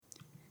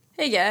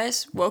Hey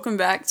guys, welcome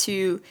back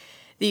to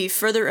the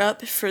Further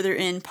Up, Further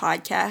In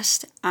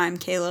podcast. I'm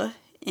Kayla,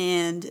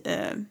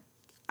 and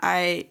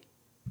I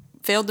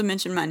failed to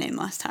mention my name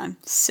last time,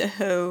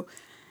 so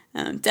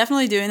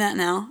definitely doing that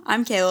now.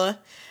 I'm Kayla.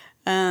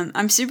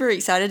 I'm super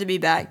excited to be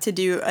back to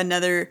do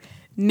another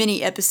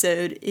mini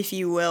episode, if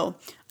you will.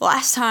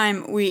 Last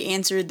time we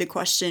answered the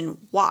question,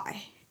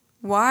 why?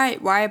 Why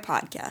a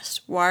podcast?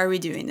 Why are we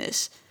doing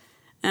this?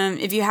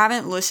 If you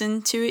haven't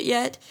listened to it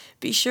yet,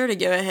 be sure to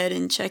go ahead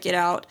and check it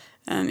out.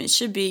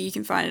 You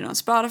can find it on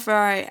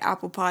Spotify,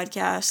 Apple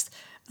Podcast,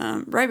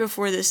 right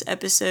before this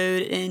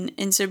episode.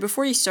 And so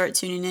before you start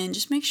tuning in,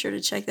 just make sure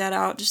to check that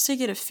out, just to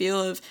get a feel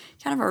of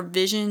kind of our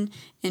vision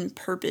and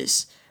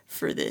purpose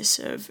for this,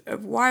 of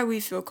why we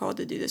feel called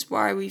to do this,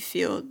 why we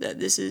feel that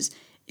this is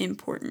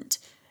important.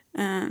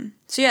 That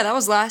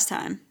was last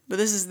time, but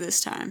this is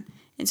this time.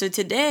 And so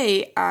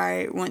today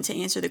I want to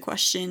answer the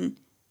question,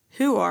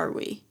 who are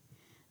we?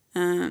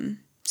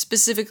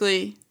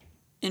 Specifically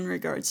in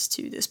regards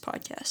to this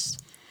podcast.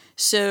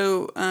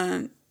 So,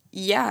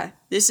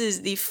 this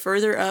is the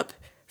Further Up,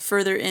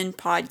 Further In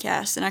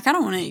podcast. And I kind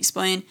of want to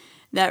explain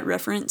that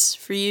reference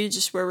for you,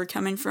 just where we're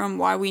coming from,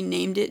 why we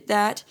named it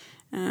that.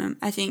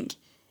 I think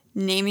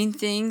naming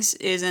things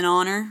is an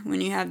honor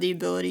when you have the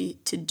ability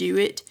to do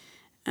it.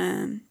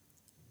 And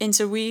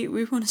so we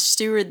want to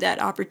steward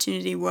that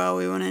opportunity well.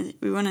 We want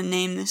to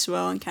name this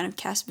well and kind of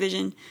cast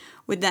vision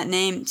with that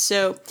name.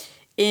 So,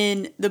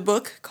 in the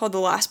book called The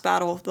Last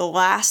Battle, the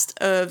last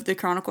of the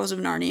Chronicles of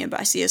Narnia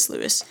by C.S.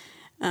 Lewis,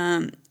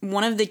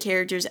 one of the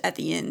characters at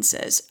the end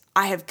says,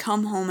 "I have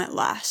come home at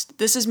last.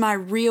 This is my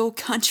real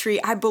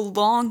country. I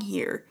belong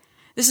here.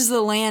 This is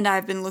the land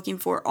I've been looking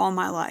for all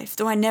my life,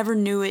 though I never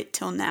knew it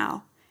till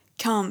now.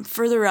 Come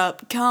further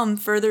up, come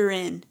further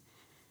in."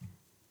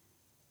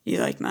 You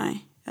like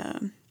my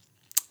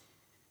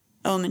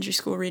elementary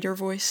school reader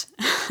voice?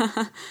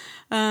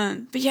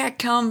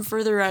 Come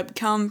further up,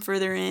 come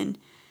further in.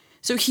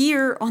 So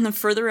here on the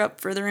Further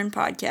Up, Further In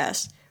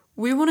podcast,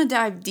 we want to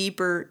dive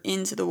deeper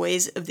into the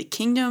ways of the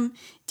kingdom,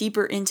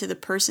 deeper into the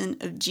person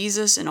of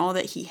Jesus and all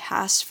that he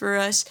has for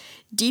us,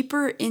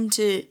 deeper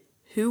into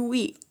who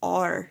we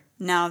are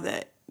now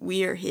that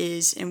we are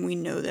his and we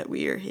know that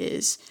we are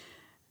his,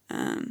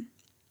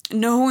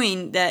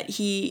 knowing that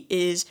he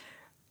is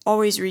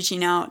always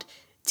reaching out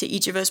to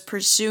each of us,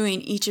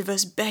 pursuing each of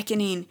us,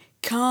 beckoning,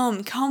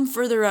 come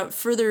further up,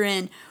 further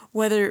in,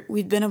 whether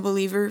we've been a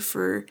believer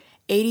for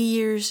 80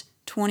 years,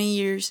 20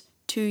 years,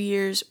 2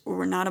 years, or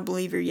we're not a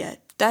believer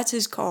yet. That's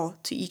his call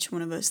to each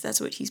one of us. That's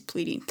what he's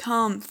pleading.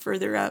 Come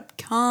further up.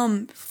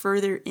 Come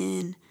further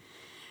in.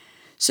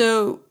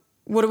 So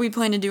what do we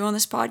plan to do on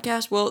this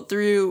podcast? Well,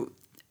 through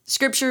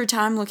scripture,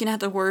 time looking at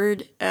the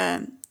word,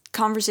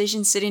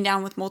 conversations, sitting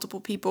down with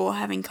multiple people,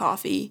 having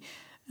coffee,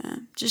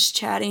 just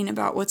chatting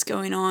about what's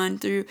going on,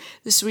 through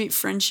the sweet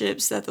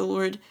friendships that the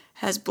Lord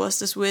has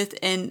blessed us with,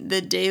 and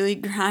the daily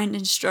grind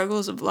and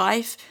struggles of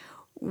life,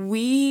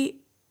 we,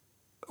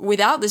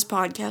 without this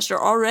podcast,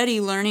 are already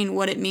learning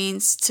what it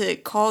means to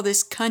call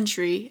this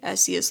country,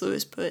 as C.S.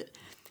 Lewis put,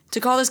 to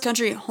call this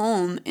country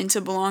home and to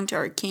belong to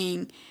our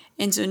King.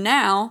 And so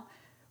now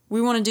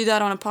we want to do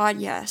that on a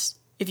podcast.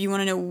 If you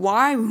want to know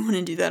why we want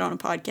to do that on a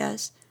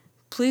podcast,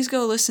 please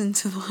go listen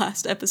to the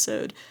last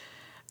episode.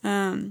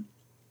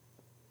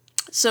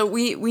 So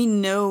we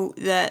know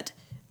that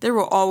there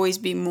will always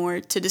be more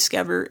to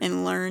discover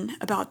and learn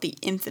about the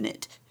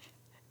infinite.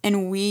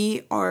 And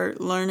we are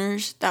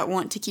learners that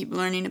want to keep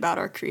learning about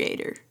our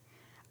Creator.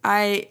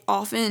 I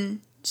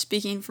often,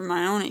 speaking from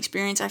my own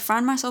experience, I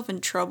find myself in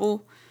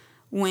trouble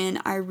when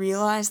I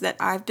realize that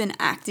I've been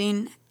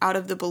acting out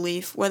of the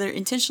belief, whether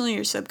intentionally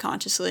or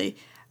subconsciously.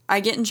 I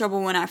get in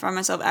trouble when I find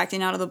myself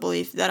acting out of the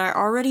belief that I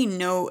already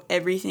know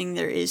everything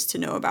there is to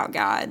know about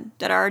God,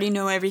 that I already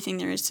know everything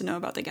there is to know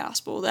about the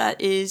gospel.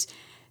 That is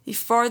the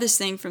farthest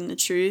thing from the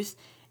truth.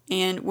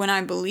 And when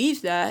I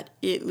believe that,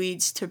 it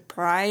leads to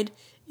pride.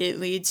 It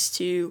leads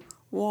to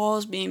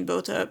walls being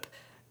built up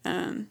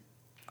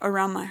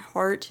around my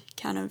heart,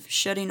 kind of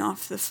shutting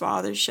off the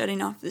Father,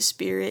 shutting off the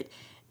Spirit,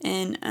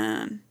 and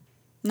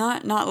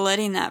not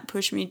letting that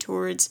push me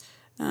towards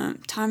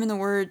time in the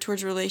Word,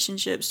 towards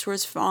relationships,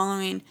 towards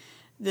following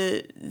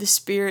the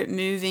Spirit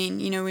moving.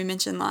 You know, we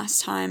mentioned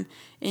last time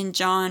in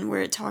John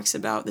where it talks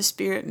about the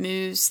Spirit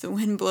moves, the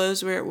wind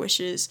blows where it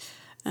wishes.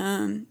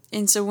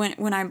 And so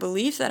when I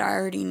believe that I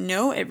already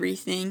know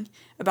everything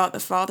about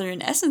the Father,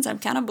 in essence, I'm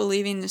kind of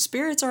believing the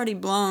Spirit's already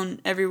blown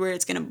everywhere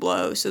it's going to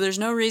blow, so there's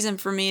no reason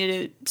for me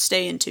to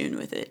stay in tune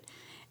with it.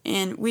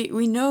 And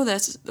we know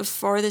that's the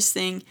farthest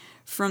thing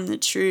from the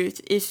truth.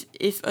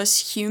 If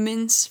us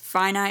humans,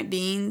 finite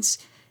beings,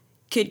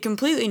 could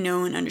completely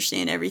know and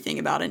understand everything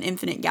about an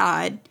infinite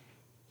God,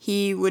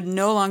 he would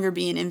no longer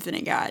be an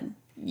infinite God.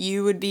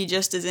 You would be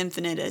just as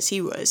infinite as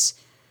he was.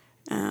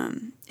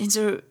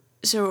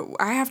 So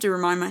I have to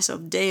remind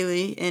myself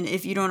daily, and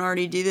if you don't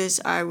already do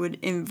this, I would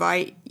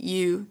invite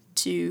you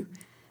to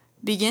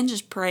begin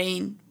just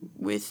praying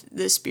with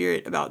the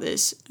Spirit about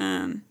this.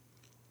 I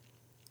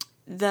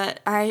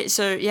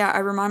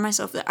remind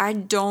myself that I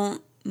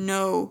don't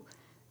know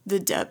the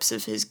depths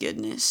of his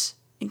goodness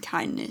and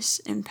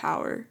kindness and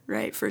power,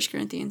 right? 1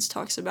 Corinthians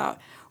talks about,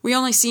 we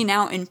only see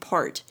now in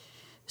part.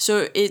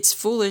 So it's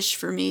foolish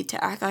for me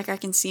to act like I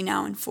can see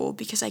now in full,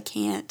 because I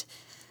can't.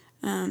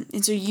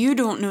 And so you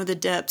don't know the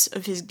depths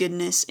of his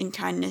goodness and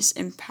kindness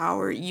and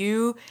power.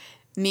 You,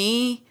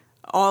 me,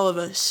 all of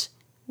us,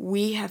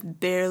 we have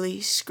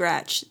barely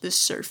scratched the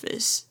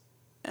surface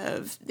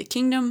of the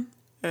kingdom,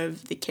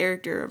 of the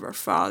character of our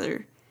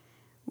Father.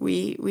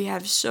 We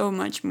have so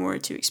much more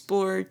to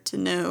explore, to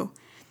know.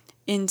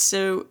 And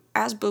so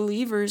as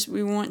believers,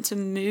 we want to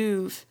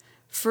move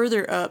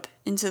further up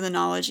into the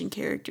knowledge and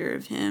character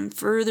of him,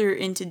 further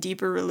into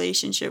deeper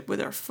relationship with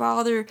our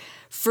Father,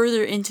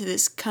 further into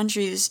this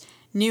country, this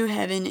new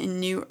heaven and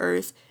new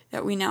earth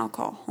that we now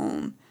call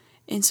home.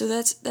 And so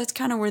that's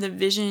kind of where the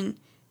vision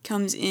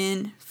comes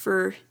in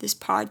for this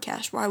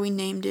podcast, why we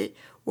named it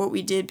what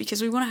we did,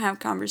 because we want to have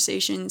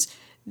conversations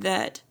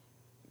that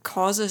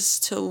cause us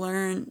to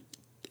learn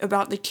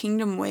about the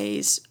kingdom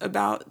ways,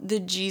 about the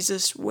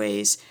Jesus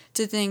ways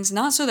to things,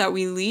 not so that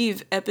we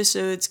leave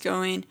episodes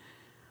going,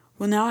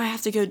 well, now I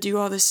have to go do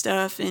all this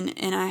stuff and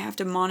I have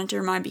to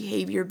monitor my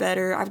behavior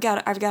better. I've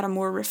got a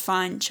more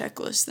refined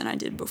checklist than I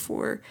did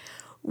before.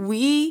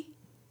 We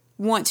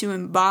want to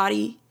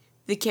embody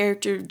the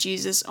character of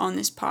Jesus on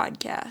this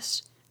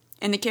podcast.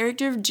 And the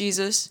character of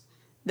Jesus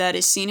that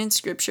is seen in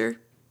Scripture,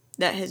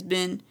 that has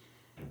been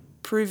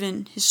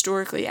proven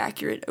historically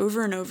accurate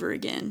over and over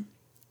again,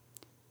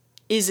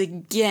 is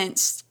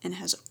against and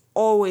has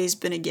always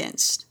been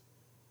against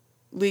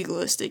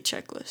legalistic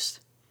checklists.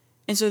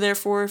 And so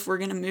therefore, if we're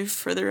going to move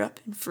further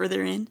up and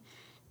further in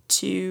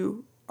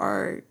to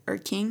our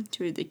King,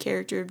 to the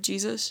character of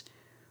Jesus,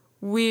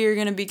 we're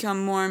going to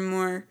become more and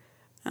more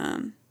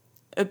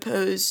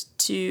opposed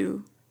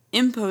to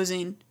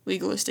imposing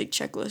legalistic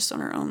checklists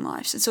on our own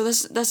lives. And so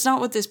that's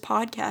not what this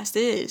podcast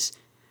is.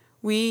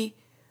 We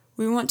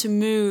want to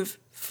move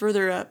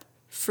further up,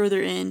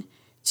 further in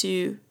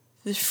to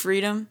the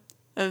freedom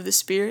of the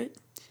Spirit.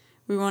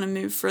 We want to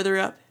move further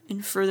up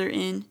and further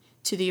in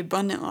to the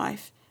abundant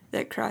life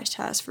that Christ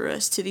has for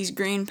us, to these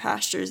green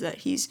pastures that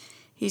He's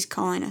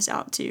calling us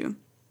out to.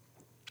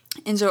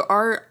 And so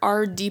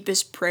our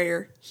deepest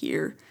prayer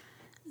here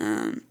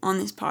on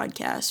this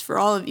podcast, for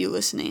all of you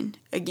listening,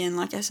 again,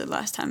 like I said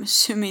last time,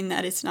 assuming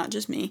that it's not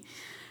just me,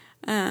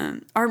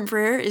 our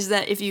prayer is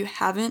that if you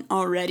haven't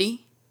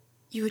already,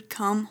 you would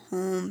come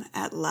home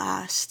at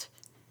last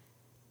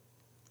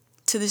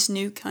to this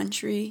new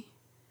country,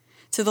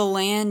 to the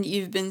land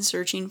you've been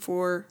searching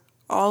for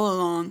all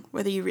along,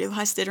 whether you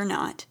realized it or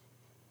not,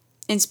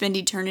 and spend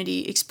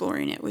eternity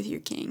exploring it with your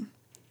King.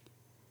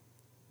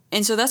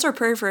 And so that's our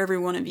prayer for every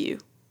one of you.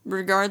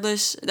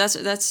 Regardless,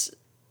 that's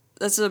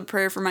a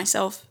prayer for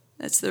myself.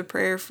 That's the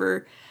prayer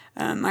for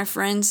my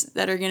friends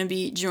that are going to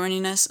be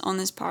joining us on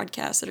this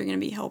podcast, that are going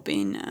to be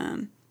helping,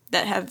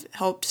 that have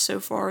helped so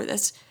far.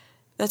 That's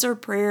our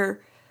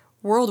prayer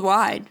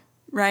worldwide,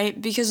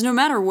 right? Because no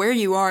matter where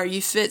you are,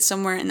 you fit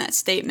somewhere in that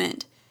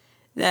statement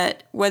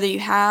that whether you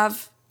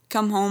have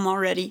come home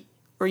already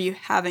or you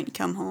haven't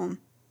come home,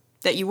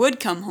 that you would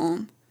come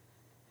home,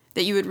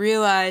 that you would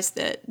realize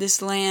that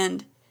this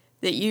land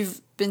that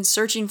you've been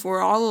searching for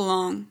all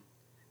along,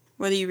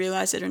 whether you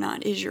realize it or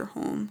not, is your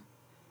home.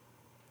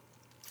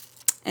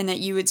 And that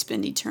you would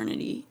spend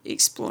eternity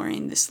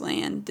exploring this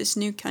land, this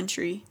new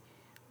country,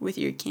 with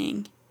your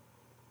King.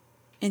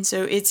 And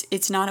so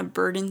it's not a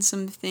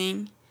burdensome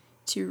thing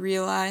to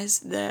realize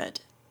that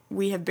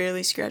we have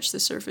barely scratched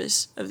the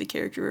surface of the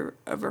character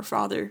of our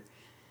Father.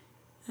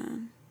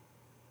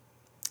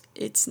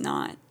 It's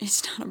not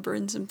a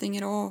burdensome thing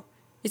at all.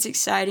 It's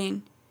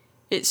exciting.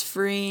 It's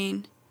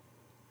freeing.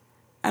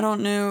 I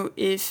don't know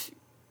if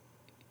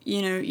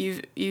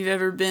you've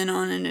ever been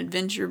on an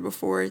adventure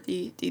before.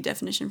 The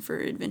definition for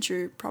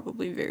adventure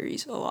probably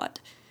varies a lot.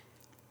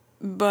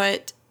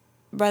 But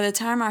by the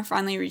time I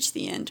finally reach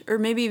the end, or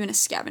maybe even a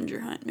scavenger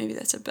hunt, maybe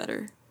that's a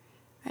better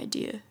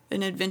idea.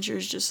 An adventure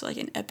is just like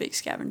an epic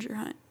scavenger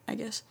hunt, I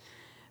guess.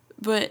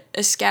 But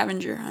a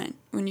scavenger hunt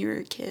when you were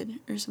a kid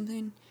or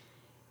something,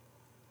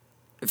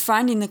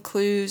 finding the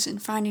clues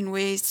and finding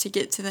ways to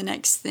get to the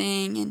next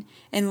thing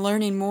and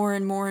learning more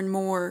and more and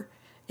more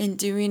and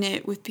doing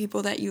it with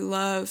people that you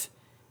love,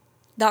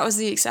 that was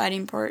the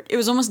exciting part. It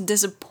was almost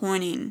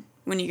disappointing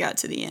when you got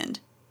to the end,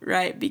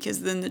 right?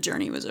 Because then the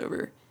journey was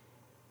over.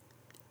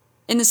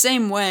 In the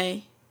same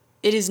way,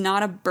 it is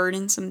not a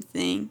burdensome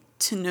thing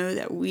to know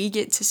that we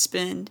get to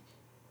spend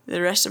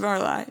the rest of our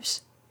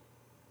lives,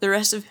 the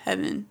rest of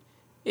heaven,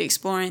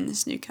 exploring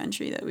this new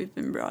country that we've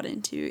been brought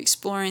into,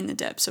 exploring the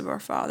depths of our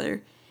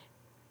Father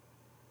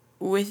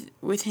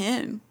with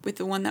Him, with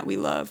the one that we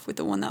love, with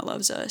the one that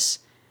loves us.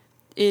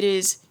 It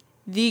is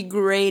the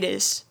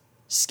greatest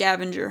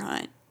scavenger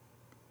hunt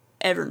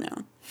ever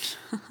known.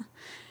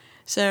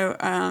 So,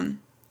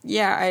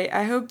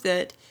 I hope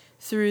that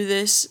through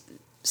this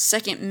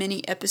second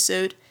mini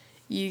episode,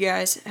 you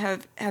guys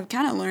have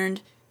kind of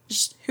learned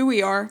just who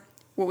we are,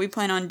 what we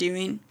plan on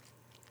doing.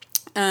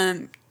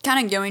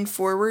 Kind of going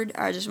forward,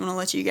 I just want to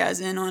let you guys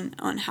in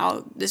on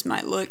how this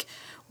might look.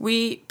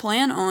 we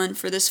plan on,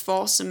 for this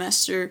fall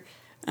semester,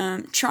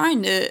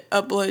 trying to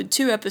upload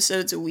 2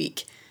 episodes a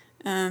week.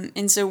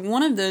 And so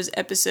one of those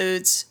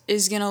episodes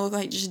is going to look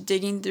like just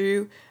digging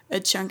through a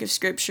chunk of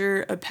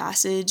scripture, a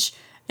passage,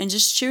 and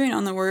just chewing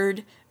on the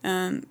word,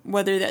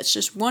 whether that's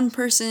just one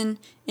person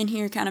in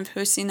here kind of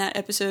hosting that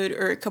episode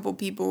or a couple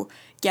people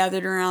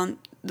gathered around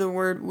the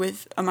word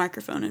with a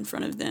microphone in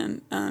front of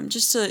them,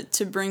 just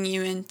to bring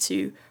you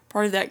into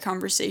part of that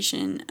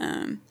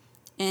conversation,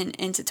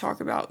 and to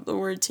talk about the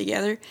word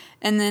together.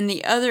 And then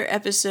the other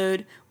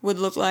episode would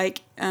look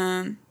like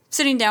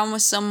sitting down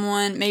with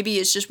someone. Maybe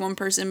it's just one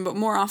person, but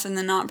more often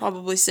than not,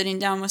 probably sitting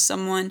down with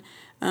someone.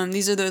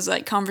 These are those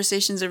like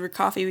conversations over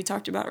coffee we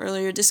talked about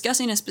earlier,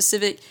 discussing a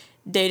specific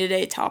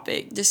day-to-day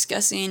topic,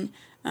 discussing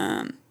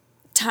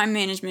time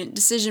management,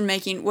 decision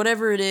making,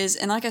 whatever it is.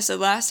 And like I said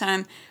last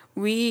time,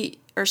 we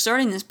are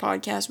starting this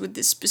podcast with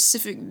this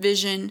specific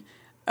vision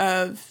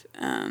of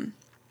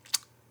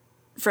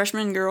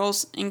freshman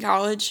girls in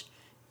college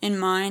in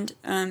mind.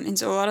 And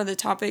so a lot of the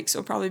topics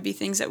will probably be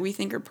things that we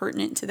think are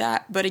pertinent to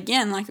that. But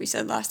again, like we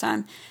said last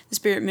time, the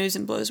Spirit moves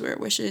and blows where it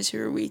wishes. Who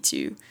are we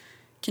to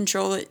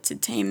control it, to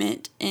tame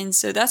it? And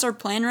so that's our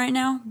plan right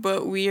now,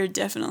 but we are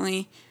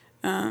definitely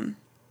kind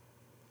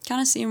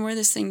of seeing where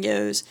this thing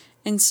goes.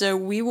 And so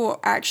we will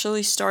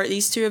actually start,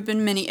 these 2 have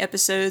been mini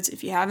episodes.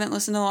 If you haven't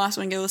listened to the last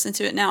one, go listen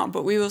to it now.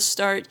 But we will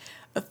start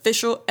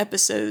official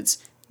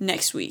episodes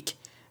next week.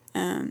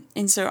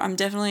 And so I'm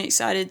definitely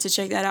excited to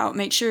check that out.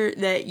 Make sure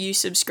that you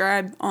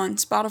subscribe on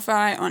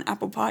Spotify, on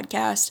Apple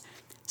Podcasts,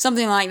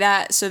 something like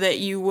that, so that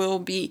you will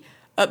be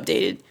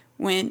updated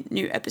when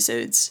new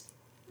episodes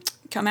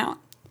come out.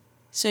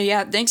 So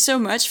yeah, thanks so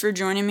much for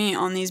joining me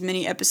on these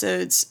mini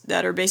episodes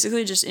that are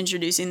basically just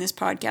introducing this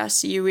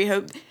podcast to you. We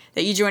hope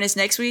that you join us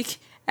next week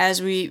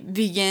as we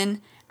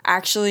begin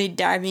actually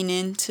diving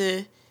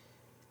into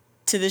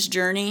this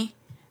journey,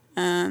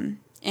 and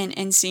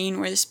seeing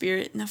where the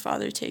Spirit and the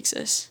Father takes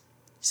us.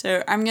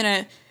 So I'm going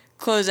to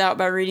close out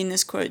by reading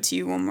this quote to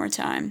you one more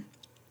time.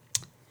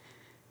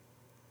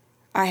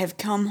 I have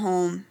come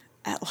home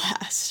at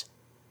last.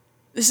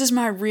 This is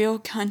my real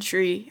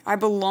country. I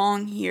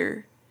belong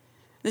here.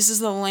 This is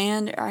the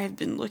land I have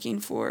been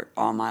looking for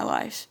all my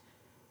life,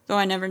 though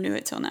I never knew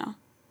it till now.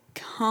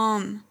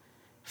 Come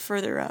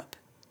further up.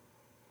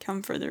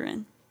 Come further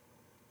in.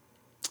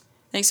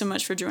 Thanks so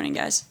much for joining,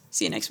 guys.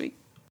 See you next week.